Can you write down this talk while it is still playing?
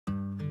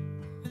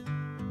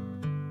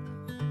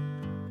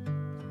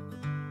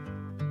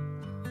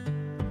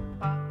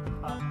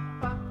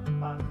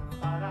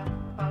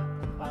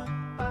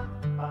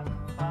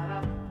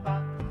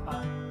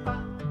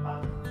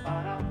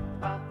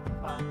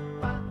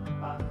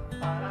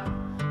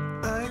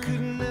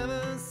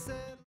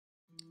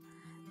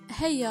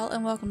Hey y'all,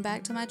 and welcome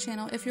back to my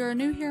channel. If you are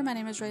new here, my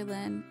name is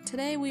Raylyn.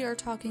 Today we are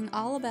talking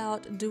all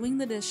about doing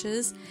the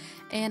dishes,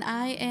 and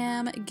I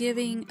am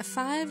giving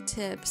 5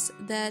 tips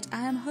that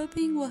I am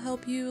hoping will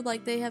help you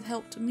like they have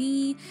helped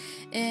me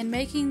in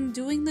making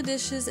doing the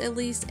dishes at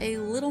least a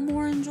little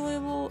more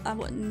enjoyable. I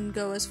wouldn't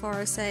go as far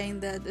as saying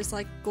that it's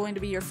like going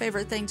to be your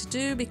favorite thing to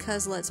do,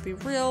 because let's be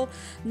real,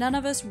 none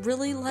of us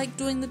really like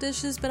doing the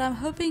dishes, but I'm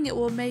hoping it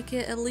will make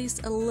it at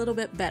least a little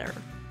bit better.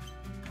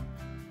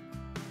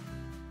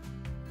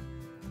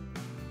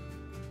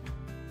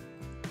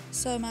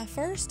 So my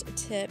first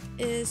tip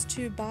is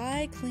to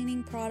buy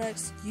cleaning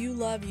products you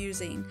love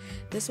using.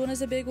 This one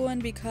is a big one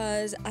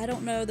because I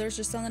don't know, there's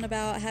just something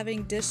about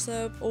having dish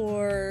soap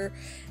or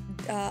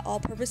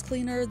all-purpose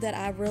cleaner that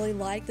I really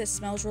like, that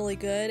smells really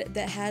good,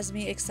 that has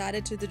me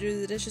excited to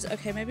do the dishes.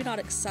 Okay, maybe not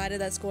excited,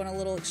 that's going a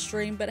little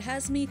extreme, but it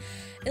has me,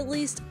 at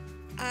least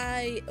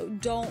I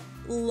don't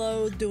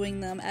loathe doing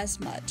them as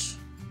much.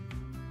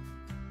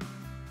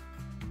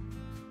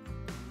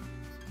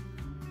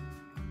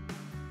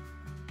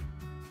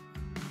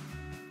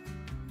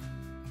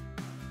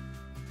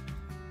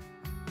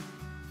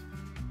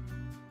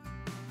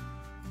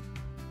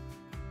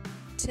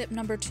 Tip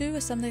number 2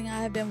 is something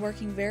I have been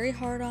working very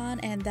hard on,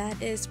 and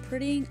that is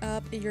prettying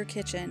up your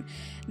kitchen.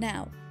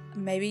 Now,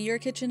 maybe your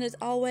kitchen is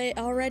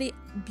already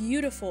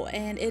beautiful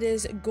and it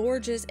is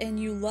gorgeous and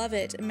you love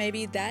it.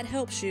 Maybe that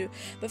helps you.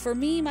 But for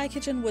me, my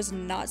kitchen was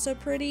not so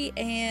pretty,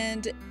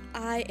 and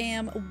I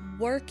am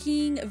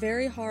working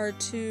very hard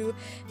to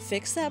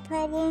fix that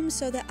problem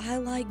so that I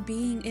like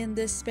being in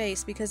this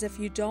space, because if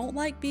you don't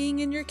like being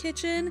in your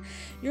kitchen,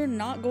 you're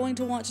not going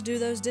to want to do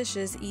those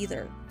dishes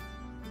either.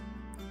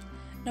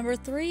 Number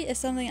 3 is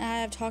something I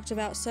have talked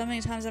about so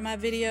many times in my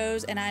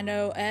videos, and I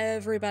know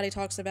everybody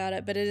talks about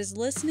it, but it is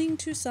listening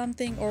to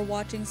something or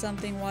watching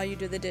something while you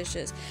do the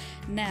dishes.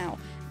 Now,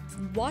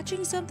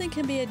 watching something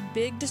can be a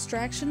big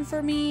distraction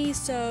for me,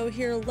 so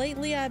here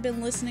lately I've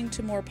been listening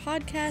to more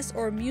podcasts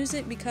or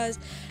music, because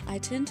I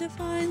tend to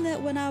find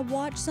that when I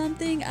watch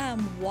something,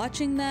 I'm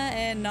watching that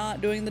and not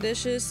doing the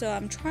dishes. So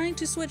I'm trying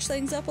to switch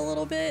things up a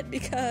little bit,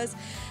 because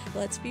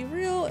let's be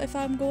real, if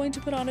I'm going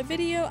to put on a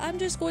video, I'm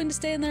just going to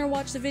stand there and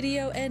watch the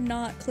video and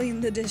not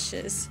clean the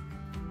dishes.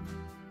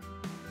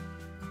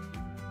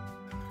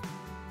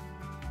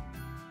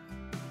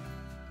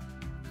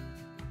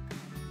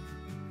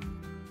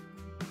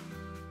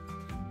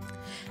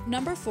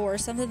 Number 4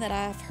 is something that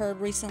I've heard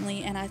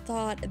recently, and I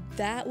thought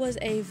that was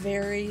a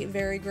very,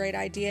 very great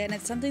idea, and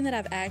it's something that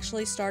I've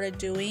actually started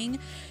doing.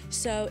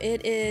 So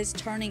it is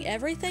turning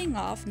everything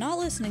off, not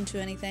listening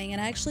to anything,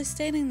 and actually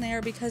standing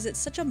there, because it's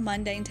such a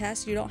mundane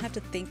task, you don't have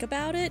to think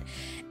about it.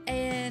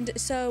 And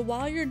so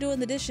while you're doing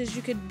the dishes,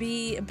 you could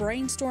be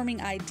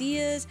brainstorming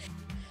ideas.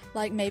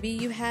 Like maybe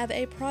you have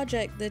a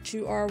project that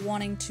you are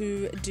wanting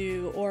to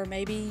do, or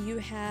maybe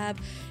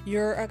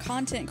you're a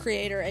content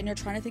creator and you're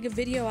trying to think of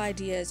video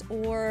ideas,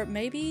 or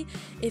maybe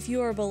if you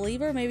are a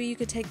believer, maybe you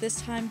could take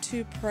this time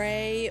to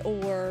pray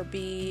or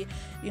be,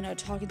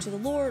 talking to the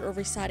Lord or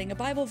reciting a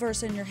Bible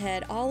verse in your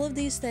head. All of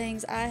these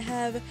things I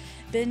have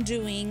been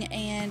doing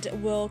and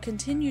will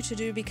continue to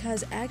do,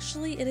 because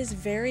actually it is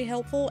very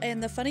helpful.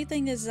 And the funny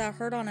thing is, I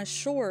heard on a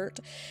short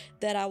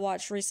that I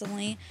watched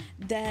recently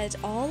that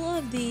all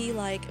of the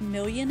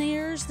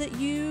millionaires that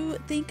you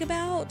think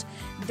about,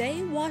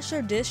 they wash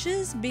their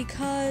dishes,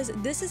 because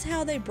this is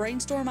how they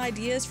brainstorm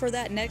ideas for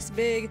that next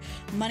big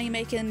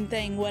money-making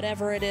thing,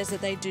 whatever it is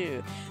that they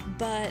do.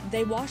 But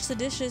they wash the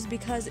dishes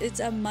because it's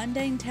a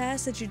mundane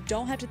task that you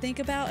don't have to think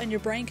about, and your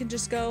brain can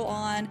just go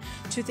on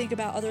to think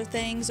about other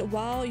things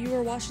while you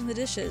are washing the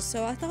dishes.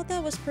 So I thought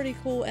that was pretty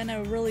cool and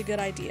a really good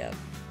idea.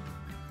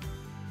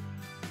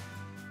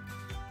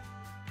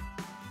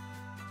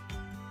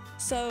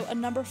 So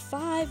number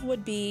 5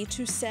 would be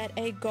to set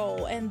a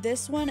goal, and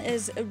this one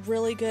is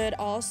really good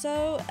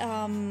also,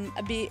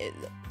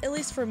 at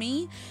least for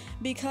me,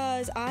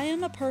 because I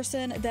am a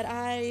person that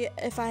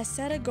if I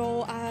set a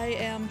goal, I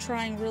am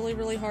trying really,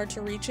 really hard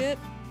to reach it.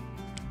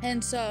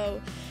 And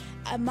so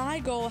my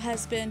goal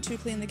has been to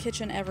clean the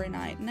kitchen every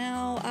night.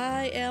 Now,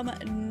 I am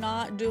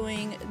not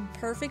doing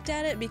perfect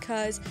at it,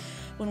 because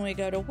when we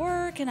go to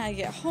work and I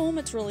get home,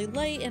 it's really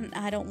late and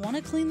I don't want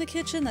to clean the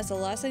kitchen. That's the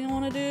last thing I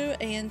want to do.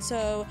 And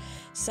so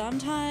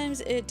sometimes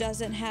it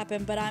doesn't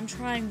happen, but I'm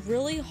trying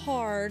really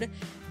hard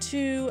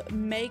to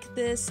make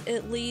this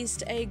at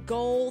least a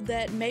goal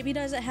that maybe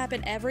doesn't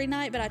happen every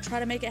night, but I try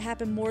to make it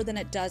happen more than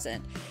it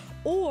doesn't.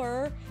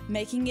 Or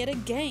making it a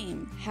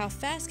game. How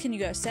fast can you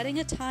go? Setting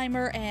a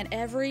timer, and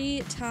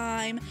every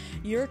time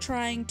you're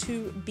trying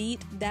to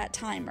beat that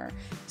timer.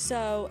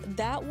 So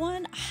that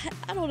one,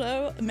 I don't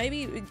know,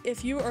 maybe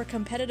if you are a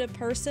competitive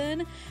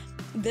person,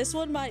 this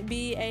one might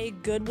be a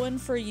good one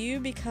for you,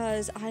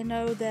 because I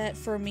know that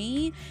for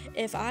me,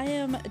 if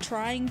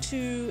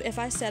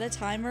I set a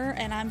timer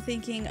and I'm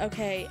thinking,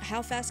 okay,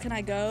 how fast can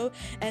I go?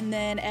 And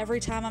then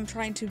every time I'm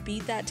trying to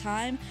beat that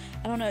time,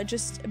 I don't know, it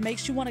just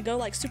makes you want to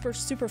go super,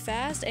 super fast.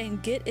 fast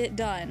and get it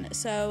done.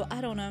 So I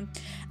don't know.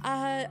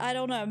 I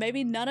don't know.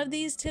 Maybe none of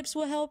these tips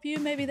will help you.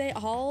 Maybe they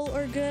all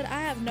are good.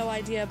 I have no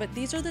idea, but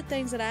these are the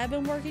things that I've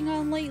been working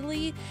on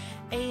lately.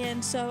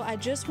 And so I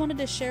just wanted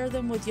to share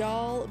them with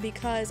y'all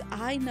because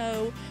I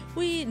know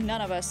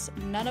none of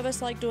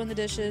us like doing the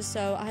dishes.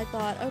 So I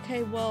thought,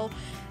 okay, well,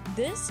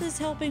 this is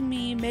helping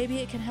me. Maybe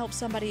it can help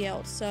somebody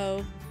else.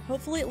 So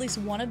hopefully at least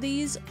one of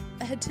these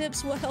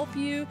tips will help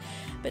you.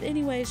 But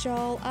anyways,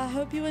 y'all, I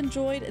hope you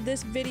enjoyed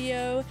this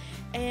video,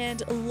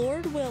 and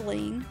Lord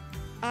willing,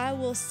 I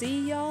will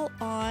see y'all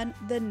on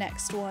the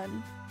next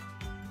one.